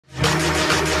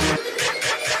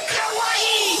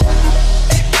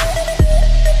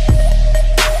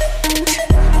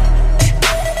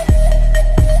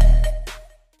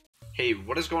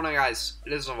going on, guys?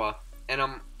 It is SrNova, and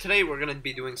today we're gonna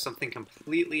be doing something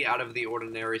completely out of the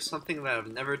ordinary, something that I've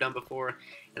never done before,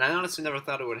 and I honestly never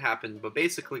thought it would happen. But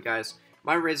basically, guys,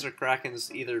 my Razer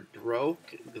Kraken's either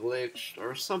broke, glitched,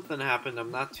 or something happened. I'm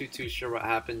not too sure what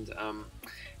happened.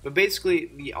 But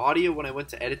basically, the audio when I went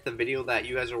to edit the video that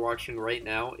you guys are watching right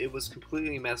now, it was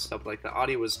completely messed up. Like the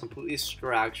audio was completely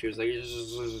scratched.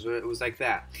 It was like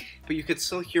that. But you could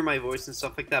still hear my voice and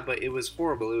stuff like that. But it was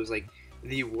horrible. It was like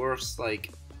the worst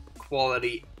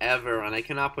quality ever, and I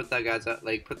cannot put that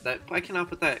I cannot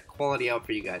put that quality out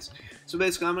for you guys. So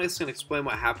basically, I'm just gonna explain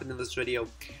what happened in this video.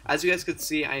 As you guys could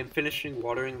see, I am finishing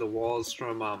watering the walls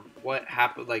from what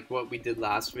happened, what we did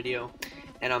last video.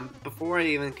 And before I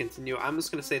even continue, I'm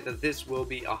just gonna say that this will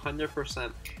be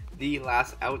 100% the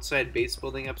last outside base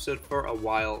building episode for a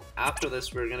while. After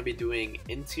this, we're gonna be doing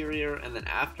interior, and then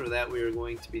after that, we are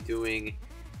going to be doing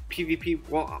PvP.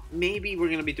 Well, maybe we're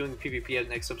going to be doing PvP at the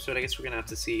next episode. I guess we're going to have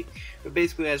to see. But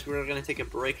basically, guys, we're going to take a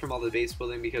break from all the base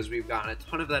building because we've gotten a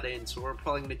ton of that in. So we're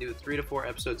probably going to do 3 to 4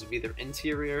 episodes of either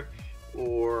interior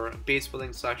or base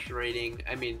building / raiding.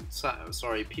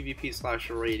 Sorry, PvP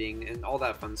 / raiding and all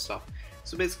that fun stuff.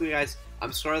 So basically, guys,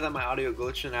 I'm sorry that my audio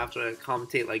glitched in after I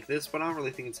commentate like this, but I don't really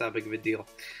think it's that big of a deal.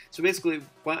 So basically,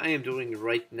 what I am doing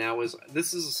right now is,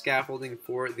 this is a scaffolding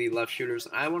for the left shooters,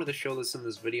 and I wanted to show this in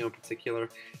this video in particular,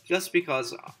 just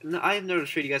because I have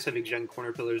noticed you guys have gen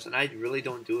corner pillars, and I really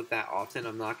don't do it that often,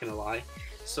 I'm not gonna lie.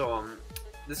 So,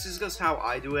 this is just how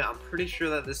I do it. I'm pretty sure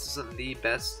that this isn't the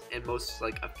best and most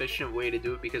efficient way to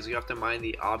do it, because you have to mine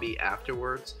the obby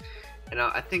afterwards. And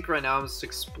I think right now I'm just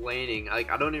explaining, I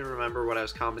don't even remember what I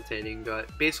was commentating,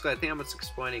 but basically I think I'm just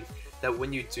explaining that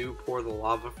when you do pour the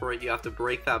lava for it, you have to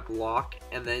break that block,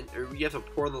 and then you have to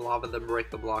pour the lava, then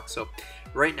break the block. So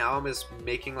right now I'm just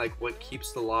making what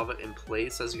keeps the lava in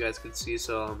place, as you guys can see.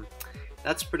 So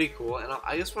that's pretty cool. And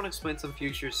I just want to explain some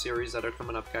future series that are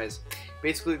coming up, guys.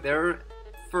 Basically, they're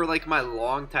for my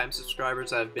long time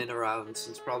subscribers that have been around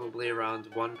since probably around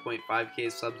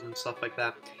 1.5k subs and stuff like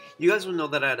that. You guys will know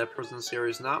that I had a prison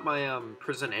series, not my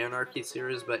Prison Anarchy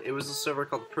series, but it was a server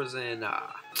called Prison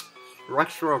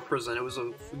Retro Prison. It was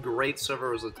a great server.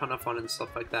 It was a ton of fun and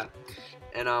stuff like that.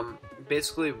 And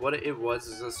basically what it was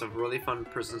is just a really fun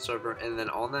prison server. And then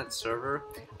on that server,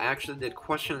 I actually did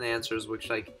question and answers, which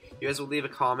you guys would leave a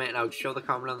comment, and I would show the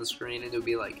comment on the screen, and it would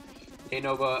be like, "Hey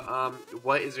Nova,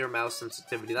 what is your mouse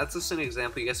sensitivity?" That's just an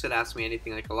example. You guys could ask me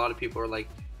anything. A lot of people are like,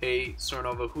 "Hey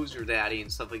SrNova, who's your daddy?"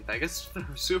 and stuff like that. I guess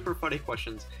super funny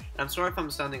questions. And I'm sorry if I'm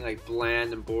sounding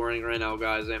bland and boring right now,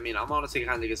 guys. I'm honestly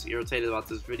kind of just irritated about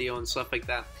this video and stuff like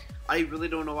that. I really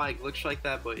don't know why I glitched like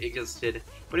that, but it just did.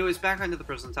 But anyways, back onto the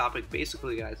present topic.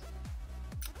 Basically, guys,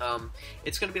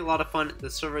 it's going to be a lot of fun. The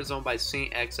server is owned by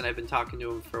Saint X, and I've been talking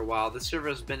to him for a while. This server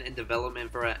has been in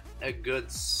development for a good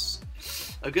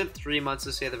 3 months,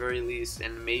 to say the very least,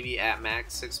 and maybe at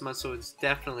max 6 months. So it's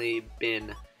definitely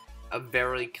been a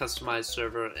very customized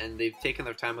server, and they've taken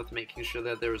their time with making sure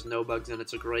that there was no bugs, and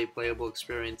it's a great playable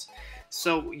experience.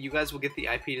 So you guys will get the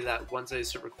IP to that once I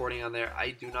start recording on there.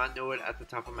 I do not know it at the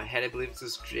top of my head. I believe it's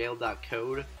just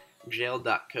jail.co.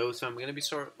 So I'm gonna be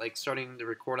starting to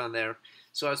record on there.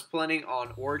 So I was planning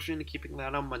on Origin, keeping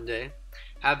that on Monday,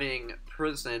 having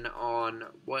Prison on,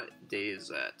 what day is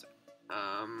that?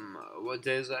 What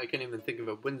day is that? I can't even think of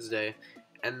it. Wednesday,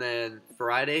 and then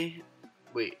Friday.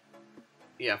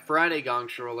 Friday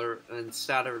Gontroller, and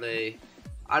Saturday,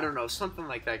 I don't know, something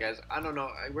like that, guys. I don't know.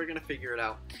 We're gonna figure it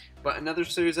out. But another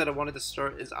series that I wanted to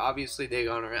start is obviously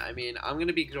Dagoner. I'm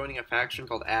gonna be joining a faction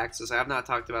called Axis. I have not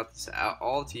talked about this at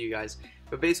all to you guys,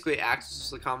 but basically Axis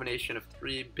is a combination of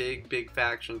 3 big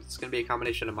factions. It's gonna be a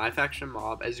combination of my faction,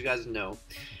 Mob, as you guys know.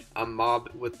 Mob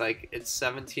with it's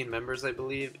 17 members, I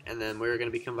believe, and then we're going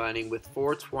to be combining with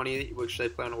 420, which they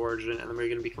play on Origin, and then we're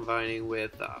going to be combining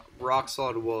with Rock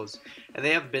Solid Wolves, and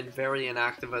they have been very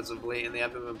inactive as of late, and they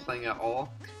haven't been playing at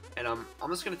all. And I'm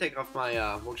just going to take off my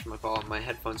my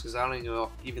headphones, because I don't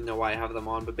even know why I have them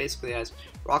on. But basically, guys,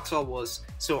 Rock Solid Wolves,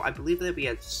 so I believe that we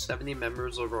had 70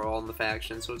 members overall in the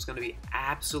faction, so it's going to be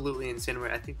absolutely insane.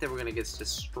 I think that we're going to get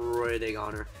destroyed,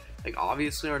 Honor.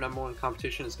 Obviously our #1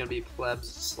 competition is going to be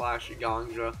Plebs /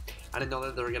 Gonja. I didn't know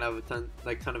that they were going to have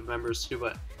a ton of members too,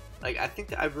 but I think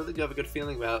that I really do have a good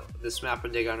feeling about this map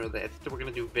in Dagoner. I think that we're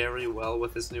going to do very well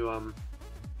with this new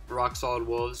Rock Solid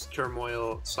Wolves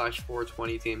Turmoil /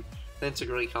 420 team. Then it's a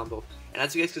great combo. And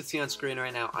as you guys can see on screen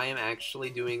right now, I am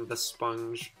actually doing the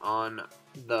sponge on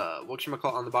the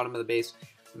on the bottom of the base.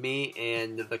 Me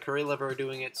and the curry lever are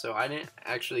doing it, so I didn't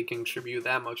actually contribute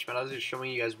that much, but I was just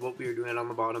showing you guys what we were doing on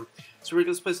the bottom. So we're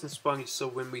just placing sponge, so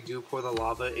when we do pour the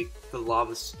lava, the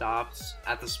lava stops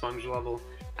at the sponge level,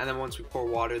 and then once we pour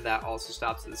water, that also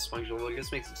stops the sponge level. It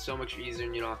just makes it so much easier,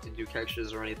 and you don't have to do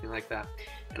catches or anything like that.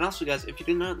 And also, guys, if you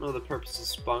did not know the purpose of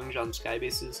sponge on sky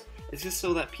bases, it's just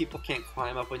so that people can't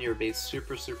climb up on your base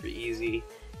super easy.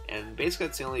 And basically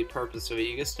that's the only purpose of it.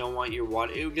 You just don't want your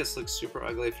water, it would just look super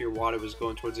ugly if your water was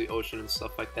going towards the ocean and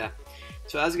stuff like that.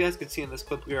 So as you guys can see in this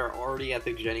clip, we are already at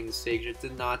the genning stage. It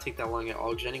did not take that long at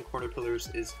all. Genning corner pillars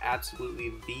is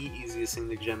absolutely the easiest thing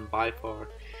to gen by far.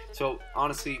 So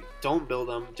honestly, don't build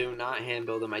them. Do not hand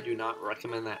build them. I do not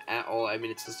recommend that at all. I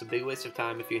mean, it's just a big waste of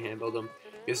time if you hand build them.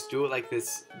 Just do it like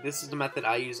this. This is the method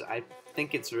I use. I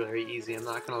think it's very easy. I'm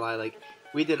not gonna lie. Like,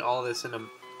 we did all this in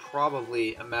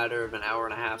probably a matter of an hour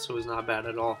and a half, so it was not bad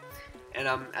at all. And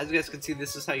as you guys can see,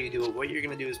 this is how you do it. What you're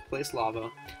gonna do is place lava,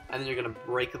 and then you're gonna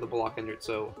break the block under it.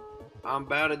 So I'm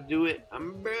about to do it.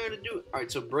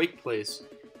 Alright, so break place.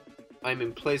 I'm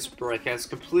in place break. I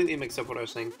completely mixed up what I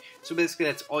was saying. So basically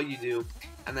that's all you do,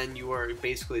 and then you are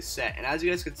basically set. And as you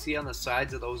guys can see on the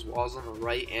sides of those walls on the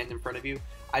right and in front of you,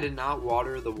 I did not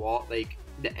water the wall, like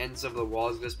the ends of the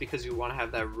walls, just because you want to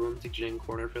have that room to gen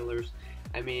corner pillars.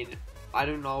 I mean, I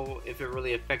don't know if it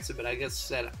really affects it, but I guess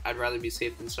said I'd rather be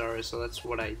safe than sorry, so that's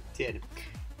what I did.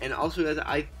 And also, guys,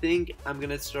 I think I'm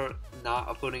gonna start not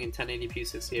uploading in 1080p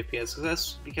 60 FPS, because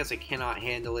that's because I cannot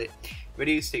handle it.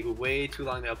 Videos take way too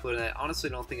long to upload, and I honestly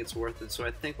don't think it's worth it. So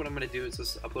I think what I'm gonna do is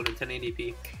just upload in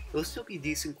 1080p. It'll still be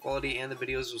decent quality, and the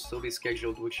videos will still be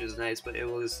scheduled, which is nice, but it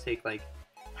will just take like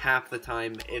half the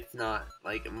time, if not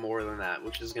like more than that,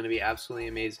 which is going to be absolutely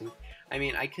amazing. I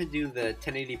mean, I could do the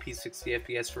 1080p 60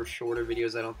 FPS for shorter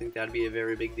videos. I don't think that'd be a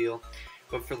very big deal,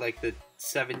 but for like the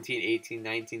 17, 18,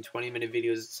 19, 20-minute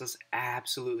videos, it's just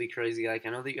absolutely crazy. Like,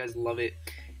 I know that you guys love it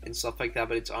and stuff like that,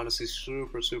 but it's honestly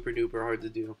super duper hard to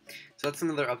do. So that's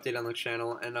another update on the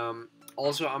channel. And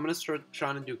also, I'm gonna start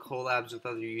trying to do collabs with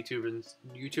other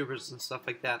YouTubers and stuff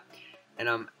like that.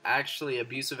 And actually,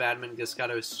 Abusive Admin just got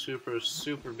a super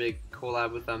big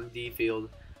collab with D-Field.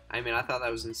 I mean, I thought that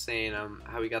was insane,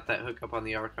 how we got that hookup on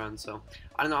the Archon. So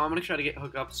I don't know, I'm gonna try to get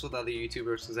hookups with other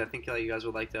YouTubers, because I think you guys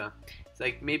would like to,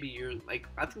 like, maybe you're like,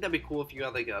 I think that'd be cool if you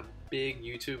got like a big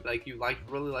YouTube, like you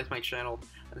really like my channel,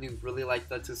 and you really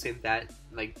like, let's just say that,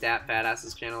 like that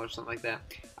badass's channel or something like that.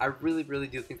 I really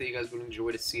do think that you guys would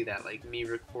enjoy to see that, like me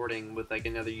recording with like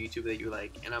another YouTuber that you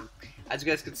like. And as you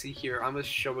guys can see here, I'm just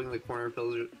showing the corner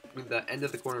pillars, the end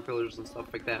of the corner pillars and stuff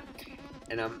like that.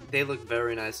 And they look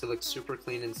very nice. They look super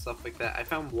clean and stuff like that. I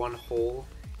found one hole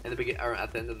in the beginning, or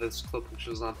at the end of this clip, which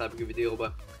was not that big of a deal,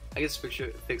 but I guess fix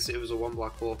it. It was a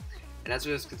 1-block hole. And as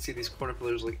you guys can see, these corner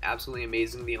pillars look absolutely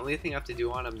amazing. The only thing I have to do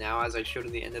on them now, as I showed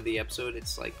in the end of the episode,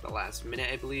 it's like the last minute,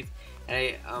 I believe.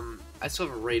 And I still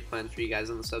have a raid plan for you guys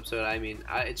on this episode. I mean,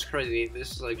 it's crazy.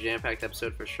 This is like a jam-packed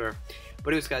episode for sure.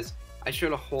 But anyways, guys, I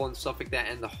showed a hole and stuff like that,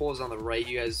 and the hole is on the right.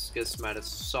 You guys just might have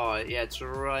saw it. Yeah, it's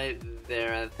right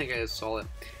there. I think I just saw it.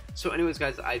 So anyways,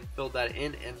 guys, I filled that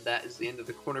in, and that is the end of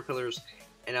the corner pillars.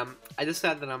 And I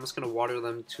decided that I'm just going to water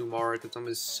them tomorrow, because I'm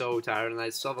just so tired, and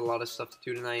I still have a lot of stuff to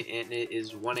do tonight, and it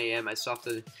is 1 AM. I still have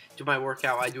to do my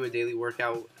workout. I do a daily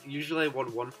workout. Usually I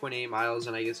run 1.8 miles,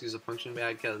 and I just use a function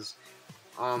bag, because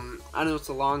I know it's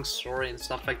a long story and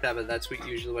stuff like that, but that's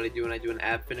usually what I do, and I do an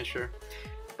ab finisher.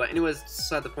 But anyways,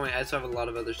 beside the point, I just have a lot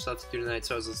of other stuff to do tonight,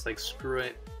 so I was just like, screw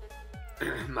it.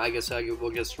 I guess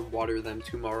we'll just water them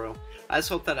tomorrow. I just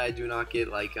hope that I do not get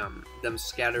like them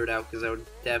scattered out, because that would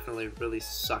definitely really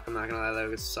suck. I'm not gonna lie, that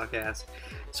would suck ass.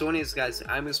 So anyways, guys,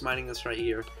 I'm just mining this right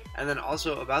here. And then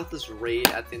also about this raid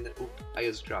at the end of, oop, I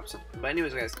just dropped something. But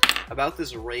anyways, guys, about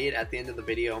this raid at the end of the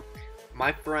video,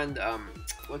 my friend,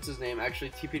 what's his name, actually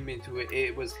TP'd me into it.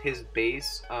 It was his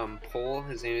base, Pole.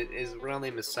 His real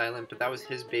name is Silent, but that was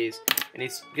his base. And he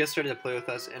just started to play with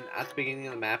us. And at the beginning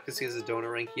of the map, because he has a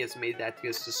donor rank, he has made that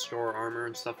just to store armor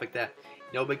and stuff like that.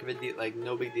 No big deal, like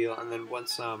no big deal. And then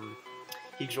once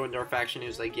he joined our faction, he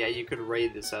was like, yeah, you could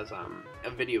raid this as a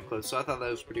video clip. So I thought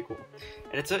that was pretty cool.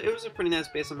 And it was a pretty nice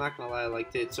base, I'm not gonna lie, I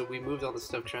liked it. So we moved all the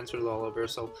stuff, transferred it all over.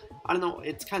 So I don't know,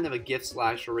 it's kind of a gift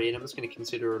slash raid. I'm just gonna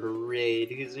consider it a raid,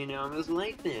 because you know, I was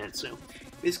like that. So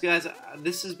basically, guys,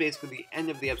 this is basically the end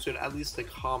of the episode, at least the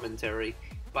commentary.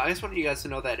 But I just wanted you guys to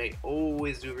know that I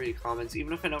always do read comments.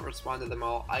 Even if I don't respond to them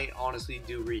all, I honestly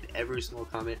do read every single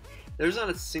comment. There's not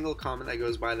a single comment that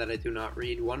goes by that I do not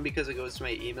read. One, because it goes to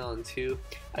my email, and two,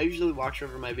 I usually watch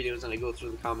over my videos and I go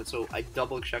through the comments, so I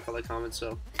double check all the comments.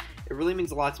 So it really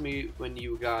means a lot to me when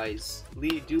you guys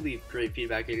do leave great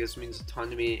feedback. It just means a ton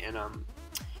to me, and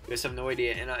you guys have no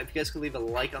idea. And if you guys could leave a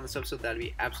like on this episode, that'd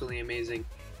be absolutely amazing.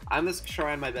 I'm just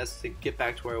trying my best to get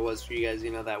back to where I was for you guys.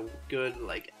 You know, that good,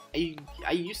 like,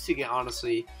 I used to get,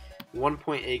 honestly,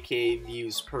 1.8K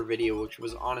views per video, which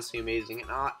was honestly amazing.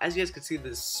 And as you guys can see,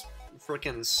 this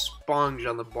freaking sponge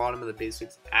on the bottom of the base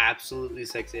looks absolutely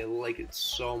sexy. I like it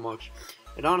so much.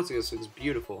 It honestly just looks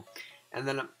beautiful. And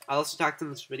then I also talked in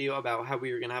this video about how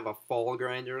we were going to have a fall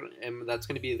grinder, and that's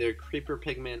going to be either creeper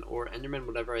pigment or enderman,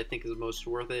 whatever I think is most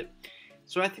worth it.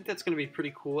 So I think that's going to be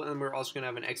pretty cool. And we're also going to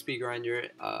have an XP grinder,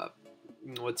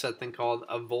 what's that thing called,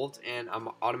 a volt, and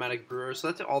automatic brewer. So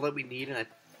that's all that we need, and I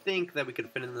think that we could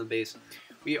fit in the base.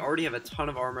 We already have a ton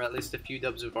of armor, at least a few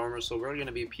dubs of armor, so we're going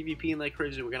to be PvPing like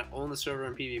crazy. We're going to own the server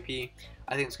in PvP.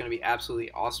 I think it's going to be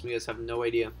absolutely awesome. You guys have no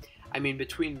idea. I mean,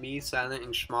 between me, Silent,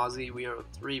 and Schmozzy, we are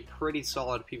 3 pretty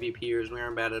solid PvPers. We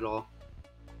aren't bad at all.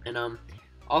 And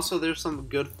also, there's some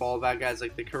good fallback guys,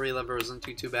 like the curry lever isn't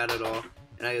too bad at all.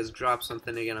 And I just dropped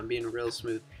something again. I'm being real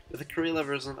smooth. But the curry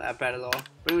lever isn't that bad at all.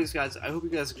 But anyways, guys, I hope you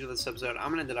guys enjoyed this episode.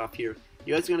 I'm going to end it off here.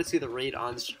 You guys are going to see the raid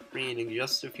on screen in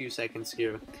just a few seconds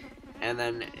here. And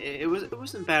then it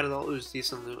wasn't bad at all. It was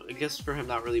decent. I guess for him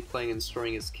not really playing and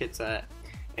storing his kits at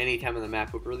any time on the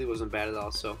map, it really wasn't bad at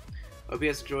all. So I hope you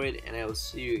guys enjoyed, and I will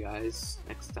see you guys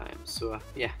next time. So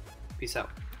yeah, peace out.